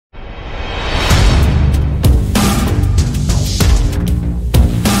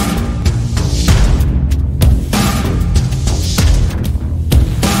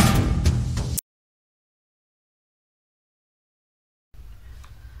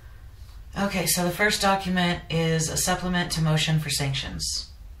Okay, so the first document is a supplement to motion for sanctions.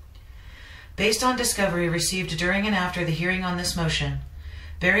 Based on discovery received during and after the hearing on this motion,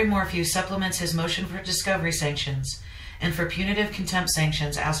 Barry Morphew supplements his motion for discovery sanctions and for punitive contempt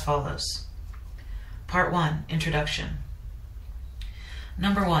sanctions as follows. Part 1, Introduction.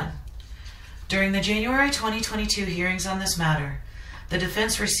 Number 1. During the January 2022 hearings on this matter, the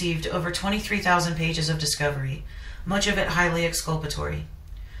defense received over 23,000 pages of discovery, much of it highly exculpatory.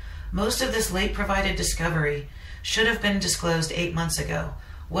 Most of this late provided discovery should have been disclosed 8 months ago,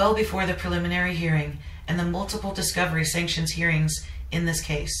 well before the preliminary hearing and the multiple discovery sanctions hearings in this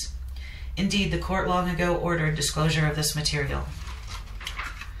case. Indeed, the court long ago ordered disclosure of this material.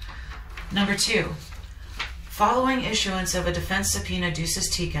 Number 2. Following issuance of a defense subpoena ducis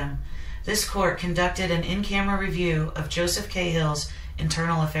tecum, this court conducted an in-camera review of Joseph Cahill's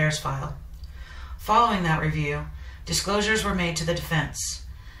internal affairs file. Following that review, disclosures were made to the defense.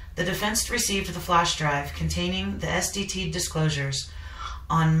 The defense received the flash drive containing the SDT disclosures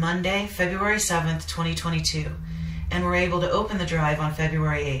on Monday, February 7th, 2022, and were able to open the drive on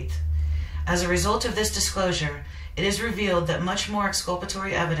February 8th. As a result of this disclosure, it is revealed that much more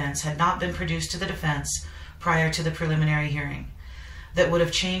exculpatory evidence had not been produced to the defense prior to the preliminary hearing that would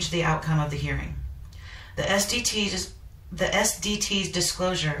have changed the outcome of the hearing. The SDT's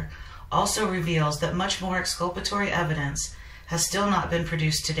disclosure also reveals that much more exculpatory evidence has still not been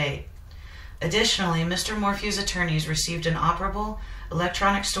produced to date. Additionally, Mr. Morphew's attorneys received an operable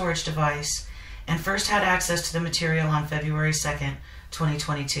electronic storage device and first had access to the material on February 2nd,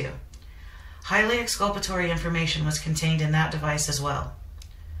 2022. Highly exculpatory information was contained in that device as well.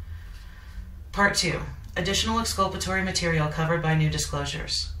 Part 2. Additional exculpatory material covered by new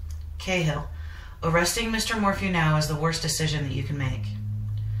disclosures. Cahill. Arresting Mr. Morphew now is the worst decision that you can make.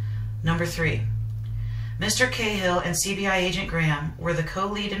 Number 3. Mr. Cahill and CBI Agent Graham were the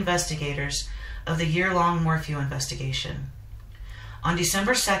co-lead investigators of the year-long Morphew investigation. On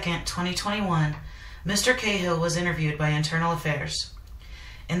December 2nd, 2021, Mr. Cahill was interviewed by Internal Affairs.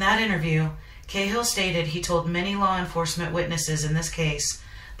 In that interview, Cahill stated he told many law enforcement witnesses in this case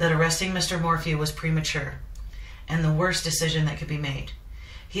that arresting Mr. Morphew was premature and the worst decision that could be made.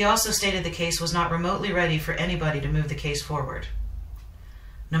 He also stated the case was not remotely ready for anybody to move the case forward.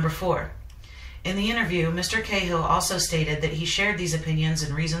 Number 4. In the interview, Mr. Cahill also stated that he shared these opinions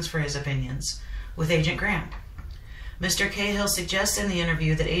and reasons for his opinions with Agent Graham. Mr. Cahill suggests in the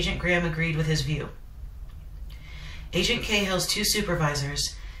interview that Agent Graham agreed with his view. Agent Cahill's two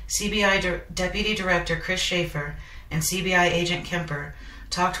supervisors, CBI Deputy Director Chris Schaefer and CBI Agent Kemper,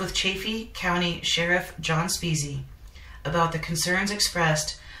 talked with Chaffee County Sheriff John Speasy about the concerns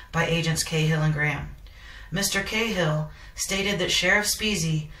expressed by Agents Cahill and Graham. Mr. Cahill stated that Sheriff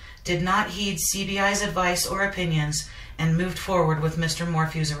Speasy did not heed CBI's advice or opinions and moved forward with Mr.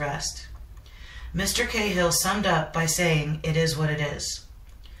 Morphew's arrest. Mr. Cahill summed up by saying, "It is what it is."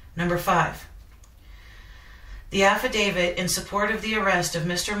 Number 5. The affidavit in support of the arrest of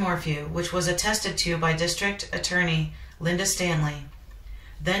Mr. Morphew, which was attested to by District Attorney Linda Stanley,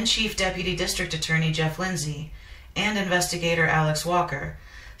 then Chief Deputy District Attorney Jeff Lindsay, and Investigator Alex Walker,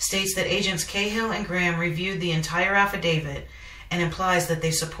 states that Agents Cahill and Graham reviewed the entire affidavit and implies that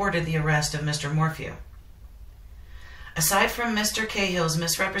they supported the arrest of Mr. Morphew. Aside from Mr. Cahill's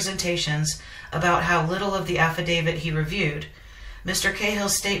misrepresentations about how little of the affidavit he reviewed, Mr.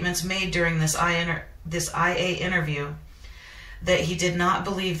 Cahill's statements made during this IA interview that he did not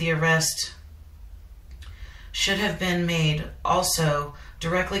believe the arrest should have been made also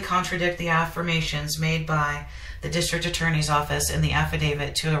directly contradict the affirmations made by the District Attorney's Office in the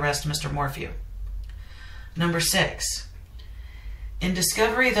affidavit to arrest Mr. Morphew. Number 6. In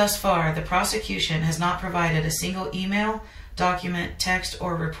discovery thus far, the prosecution has not provided a single email, document, text,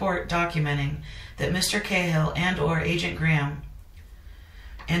 or report documenting that Mr. Cahill and/or Agent Graham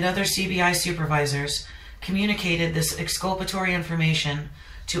and other CBI supervisors communicated this exculpatory information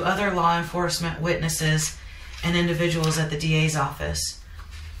to other law enforcement witnesses and individuals at the DA's office,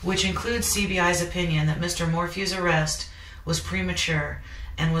 which includes CBI's opinion that Mr. Morphew's arrest was premature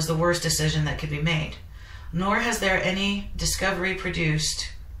and was the worst decision that could be made. Nor has there any discovery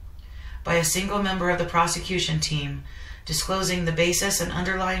produced by a single member of the prosecution team disclosing the basis and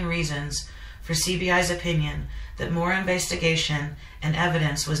underlying reasons for CBI's opinion that more investigation and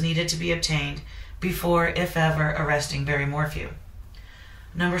evidence was needed to be obtained before, if ever, arresting Barry Morphew.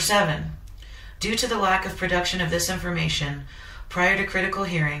 Number 7. Due to the lack of production of this information prior to critical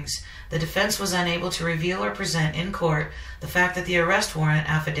hearings, the defense was unable to reveal or present in court the fact that the arrest warrant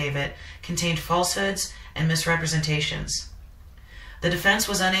affidavit contained falsehoods and misrepresentations. The defense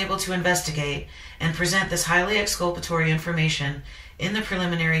was unable to investigate and present this highly exculpatory information in the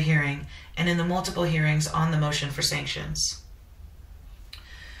preliminary hearing and in the multiple hearings on the motion for sanctions.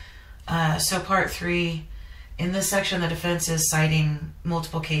 So part 3, in this section the defense is citing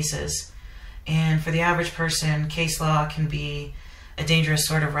multiple cases, and for the average person case law can be a dangerous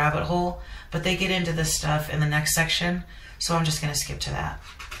sort of rabbit hole, but they get into this stuff in the next section, so I'm just going to skip to that.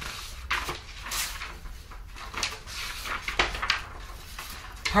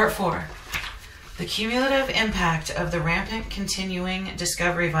 Part 4. The cumulative impact of the rampant continuing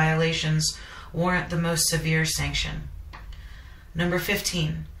discovery violations warrant the most severe sanction. Number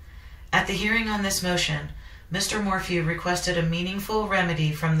 15. At the hearing on this motion, Mr. Morphew requested a meaningful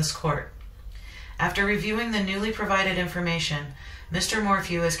remedy from this court. After reviewing the newly provided information, Mr.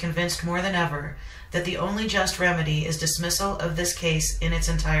 Morphew is convinced more than ever that the only just remedy is dismissal of this case in its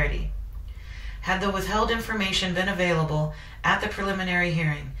entirety. Had the withheld information been available at the preliminary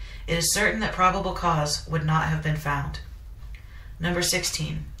hearing, it is certain that probable cause would not have been found. Number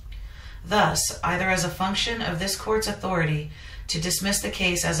 16. Thus, either as a function of this court's authority to dismiss the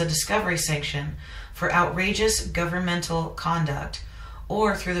case as a discovery sanction for outrageous governmental conduct,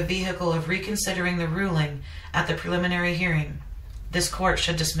 or through the vehicle of reconsidering the ruling at the preliminary hearing, this court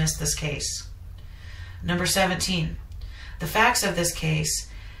should dismiss this case. Number 17. The facts of this case,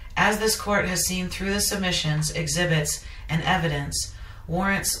 as this court has seen through the submissions, exhibits, and evidence,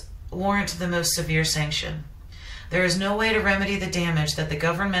 warrant the most severe sanction. There is no way to remedy the damage that the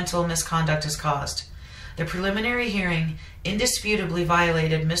governmental misconduct has caused. The preliminary hearing indisputably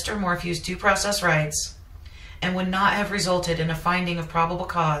violated Mr. Morphew's due process rights and would not have resulted in a finding of probable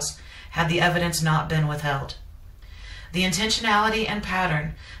cause had the evidence not been withheld. The intentionality and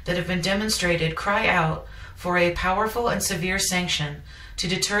pattern that have been demonstrated cry out for a powerful and severe sanction to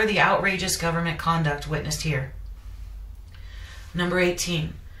deter the outrageous government conduct witnessed here. Number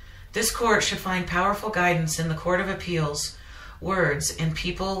 18. This court should find powerful guidance in the Court of Appeals words in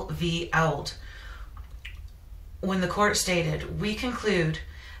People v. Auld, when the court stated, "We conclude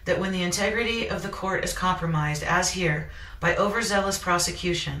that when the integrity of the court is compromised, as here, by overzealous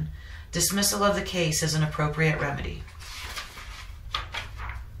prosecution, dismissal of the case is an appropriate remedy."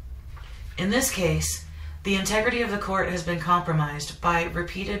 In this case, the integrity of the court has been compromised by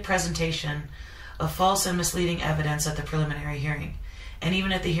repeated presentation of false and misleading evidence at the preliminary hearing, and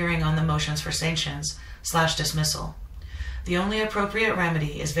even at the hearing on the motions for sanctions/dismissal. The only appropriate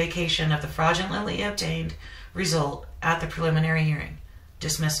remedy is vacation of the fraudulently obtained result at the preliminary hearing,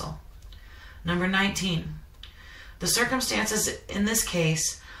 dismissal. Number 19. The circumstances in this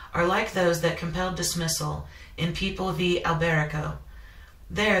case are like those that compelled dismissal in People v. Alberico.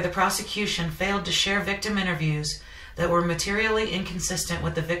 There, the prosecution failed to share victim interviews that were materially inconsistent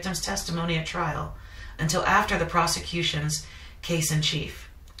with the victim's testimony at trial until after the prosecution's case in chief.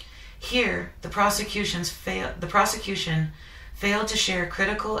 Here, the prosecution failed to share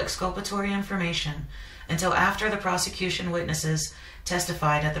critical exculpatory information until after the prosecution witnesses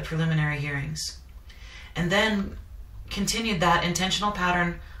testified at the preliminary hearings, and then continued that intentional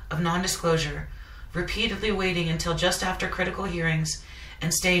pattern of nondisclosure, repeatedly waiting until just after critical hearings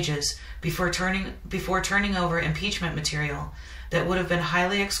and stages before turning over impeachment material that would have been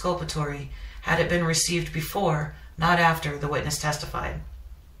highly exculpatory had it been received before, not after, the witness testified.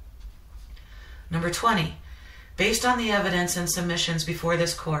 Number 20. Based on the evidence and submissions before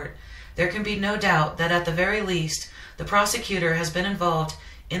this court, there can be no doubt that at the very least, the prosecutor has been involved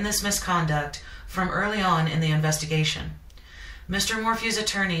in this misconduct from early on in the investigation. Mr. Morphew's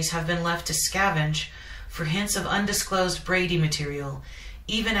attorneys have been left to scavenge for hints of undisclosed Brady material,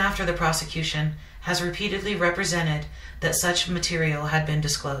 even after the prosecution has repeatedly represented that such material had been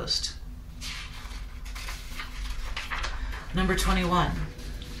disclosed. Number 21.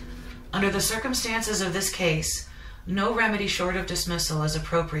 Under the circumstances of this case, no remedy short of dismissal is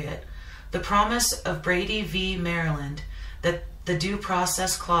appropriate. The promise of Brady v. Maryland that the due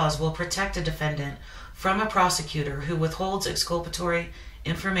process clause will protect a defendant from a prosecutor who withholds exculpatory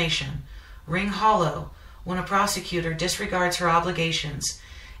information ring hollow when a prosecutor disregards her obligations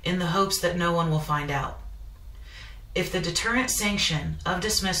in the hopes that no one will find out. If the deterrent sanction of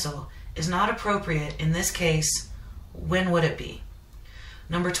dismissal is not appropriate in this case, when would it be?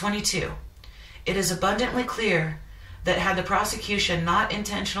 Number 22. It is abundantly clear that had the prosecution not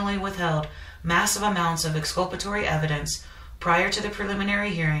intentionally withheld massive amounts of exculpatory evidence prior to the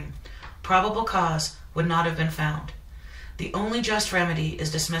preliminary hearing, probable cause would not have been found. The only just remedy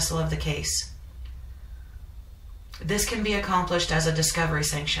is dismissal of the case. This can be accomplished as a discovery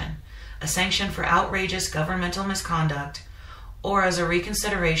sanction, a sanction for outrageous governmental misconduct, or as a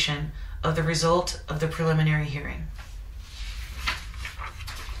reconsideration of the result of the preliminary hearing.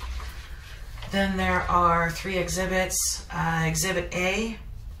 Then there are 3 exhibits. Exhibit A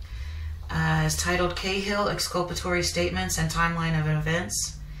is titled Cahill Exculpatory Statements and Timeline of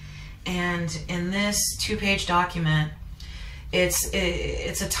Events. And in this 2-page document, it's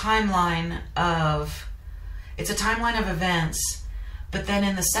a timeline of events, but then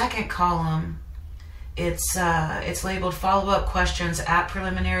in the second column, it's labeled follow-up questions at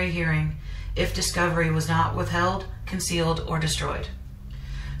preliminary hearing if discovery was not withheld, concealed, or destroyed.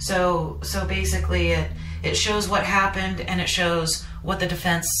 So basically it shows what happened, and it shows what the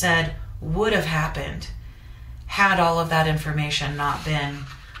defense said would have happened had all of that information not been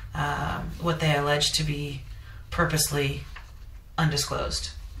what they alleged to be purposely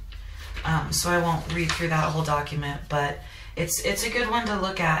undisclosed. So I won't read through that whole document, but it's a good one to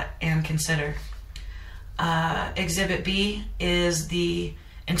look at and consider. Exhibit B is the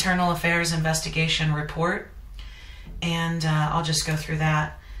Internal Affairs Investigation Report, and I'll just go through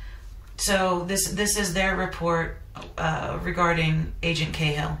that. So this is their report regarding Agent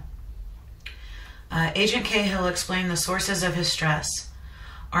Cahill. Agent Cahill explained the sources of his stress.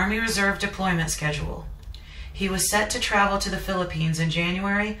 Army Reserve deployment schedule. He was set to travel to the Philippines in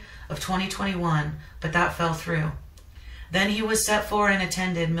January of 2021, but that fell through. Then he was set for and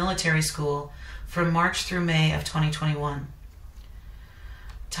attended military school from March through May of 2021.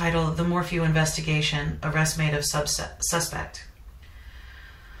 Title: The Morphew Investigation, Arrest Made of Suspect.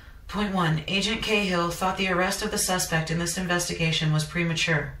 Point 1. Agent Cahill thought the arrest of the suspect in this investigation was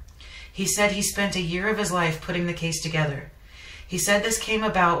premature. He said he spent a year of his life putting the case together. He said this came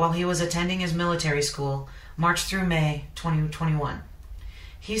about while he was attending his military school, March through May 2021.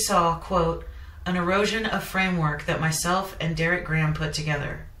 He saw, quote, an erosion of framework that myself and Derek Graham put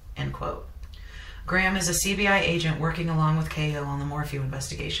together, end quote. Graham is a CBI agent working along with Cahill on the Morphew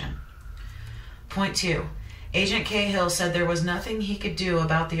investigation. Point 2. Agent Cahill said there was nothing he could do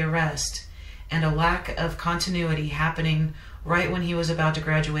about the arrest and a lack of continuity happening right when he was about to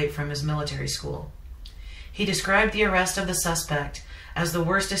graduate from his military school. He described the arrest of the suspect as the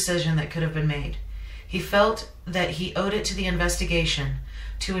worst decision that could have been made. He felt that he owed it to the investigation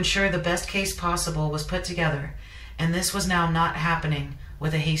to ensure the best case possible was put together, and this was now not happening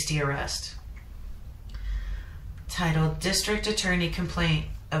with a hasty arrest. Titled: District Attorney Complaint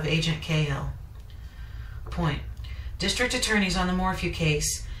of Agent Cahill. Point: District attorneys on the Morphew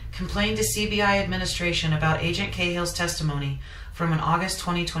case complained to CBI administration about Agent Cahill's testimony from an August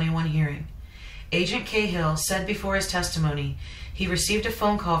 2021 hearing. Agent Cahill said before his testimony he received a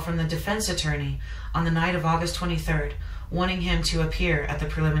phone call from the defense attorney on the night of August 23rd, wanting him to appear at the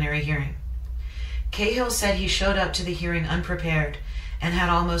preliminary hearing. Cahill said he showed up to the hearing unprepared and had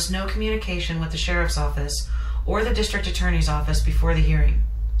almost no communication with the sheriff's office or the district attorney's office before the hearing.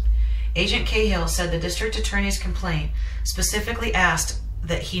 Agent Cahill said the district attorney's complaint specifically asked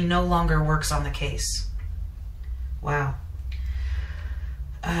that he no longer works on the case. Wow.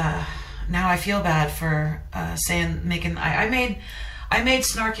 Now I feel bad for I made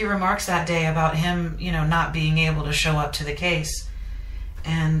snarky remarks that day about him, not being able to show up to the case,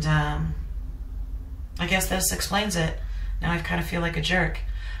 and I guess this explains it. Now I kind of feel like a jerk.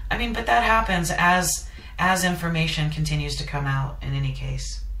 But that happens as information continues to come out in any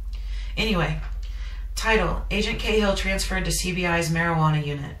case. Anyway, title: Agent Cahill transferred to CBI's marijuana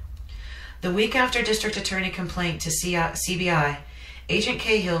unit. The week after district attorney complaint to CBI, Agent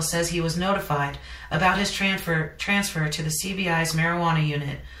Cahill says he was notified about his transfer to the CBI's marijuana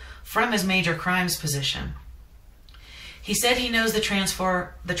unit from his major crimes position. He said he knows the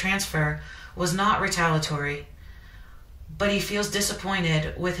transfer was not retaliatory, but he feels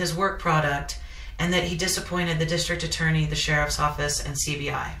disappointed with his work product and that he disappointed the district attorney, the sheriff's office, and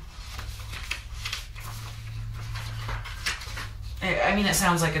CBI. It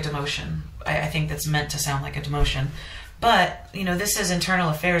sounds like a demotion. I think that's meant to sound like a demotion. But, this is internal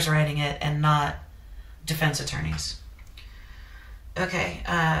affairs writing it and not defense attorneys. Okay,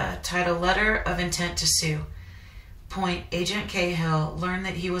 title: Letter of Intent to Sue. Point: Agent Cahill learned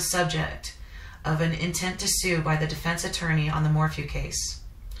that he was subject of an intent to sue by the defense attorney on the Morphew case.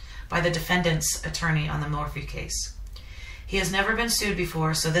 By the defendant's attorney on the Morphew case. He has never been sued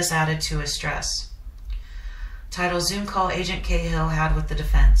before, so this added to his stress. Title: Zoom call Agent Cahill had with the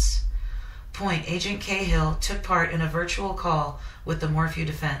defense. Point: Agent Cahill took part in a virtual call with the Morphew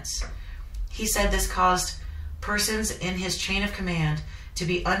defense. He said this caused persons in his chain of command to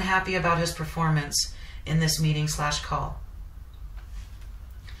be unhappy about his performance in this meeting/call.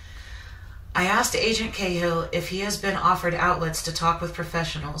 I asked Agent Cahill if he has been offered outlets to talk with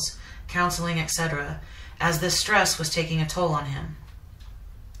professionals, counseling, etc., as this stress was taking a toll on him.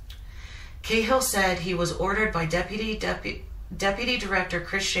 Cahill said he was ordered by Deputy Director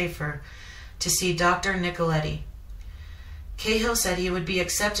Chris Schaefer to see Dr. Nicoletti. Cahill said he would be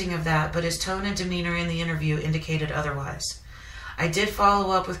accepting of that, but his tone and demeanor in the interview indicated otherwise. I did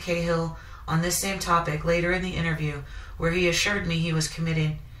follow up with Cahill on this same topic later in the interview, where he assured me he was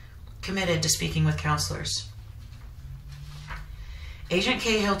committed to speaking with counselors. Agent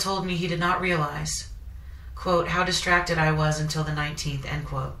Cahill told me he did not realize, quote, how distracted I was until the 19th, end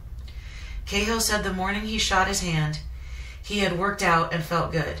quote. Cahill said the morning he shot his hand, he had worked out and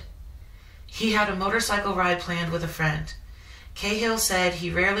felt good. He had a motorcycle ride planned with a friend. Cahill said he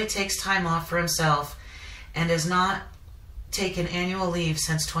rarely takes time off for himself and has not taken annual leave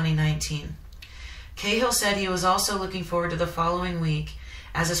since 2019. Cahill said he was also looking forward to the following week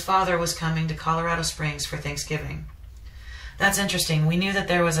as his father was coming to Colorado Springs for Thanksgiving. That's interesting. We knew that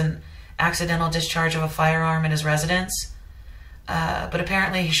there was an accidental discharge of a firearm in his residence, but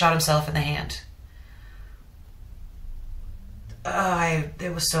apparently he shot himself in the hand.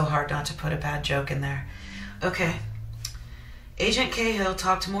 It was so hard not to put a bad joke in there. Okay. Agent Cahill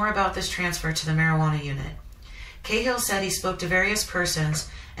talked more about this transfer to the marijuana unit. Cahill said he spoke to various persons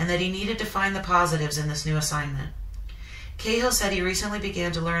and that he needed to find the positives in this new assignment. Cahill said he recently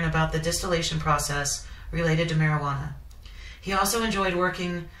began to learn about the distillation process related to marijuana. He also enjoyed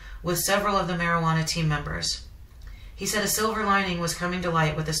working with several of the marijuana team members. He said a silver lining was coming to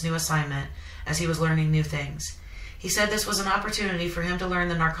light with this new assignment as he was learning new things. He said this was an opportunity for him to learn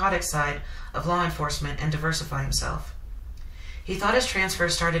the narcotics side of law enforcement and diversify himself. He thought his transfer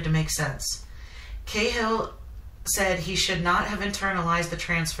started to make sense. Cahill said he should not have internalized the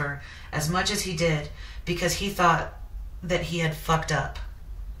transfer as much as he did because he thought that he had fucked up.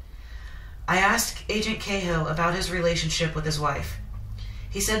 I asked Agent Cahill about his relationship with his wife.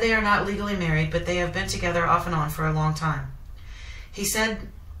 He said they are not legally married, but they have been together off and on for a long time. He said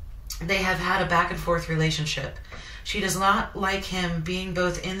they have had a back and forth relationship. She does not like him being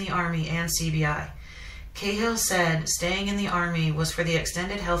both in the Army and CBI. Cahill said staying in the Army was for the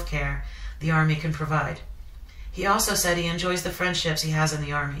extended health care the Army can provide. He also said he enjoys the friendships he has in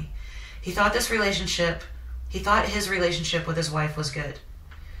the Army. He thought his relationship with his wife was good.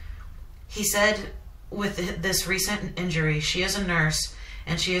 He said with this recent injury, she is a nurse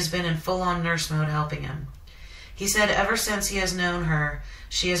and she has been in full-on nurse mode helping him. He said ever since he has known her,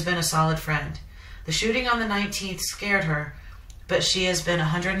 she has been a solid friend. The shooting on the 19th scared her, but she has been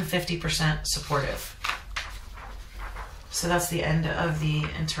 150% supportive. So that's the end of the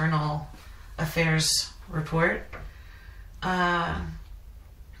internal affairs report. And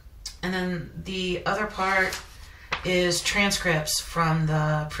then the other part is transcripts from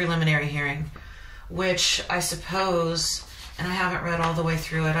the preliminary hearing, which I suppose, and I haven't read all the way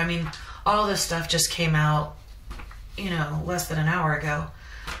through it. I mean, all this stuff just came out, less than an hour ago.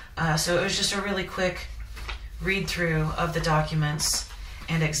 So it was just a really quick read through of the documents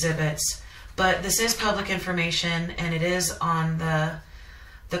and exhibits. But this is public information and it is on the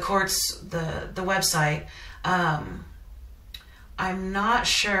court's, the website. I'm not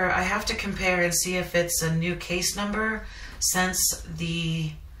sure. I have to compare and see if it's a new case number since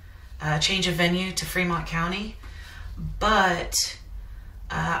the change of venue to Fremont County. But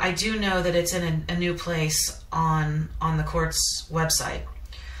I do know that it's in a new place on the court's website.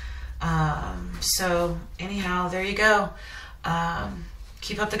 So anyhow, there you go.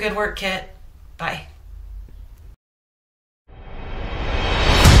 Keep up the good work, Kit. Bye.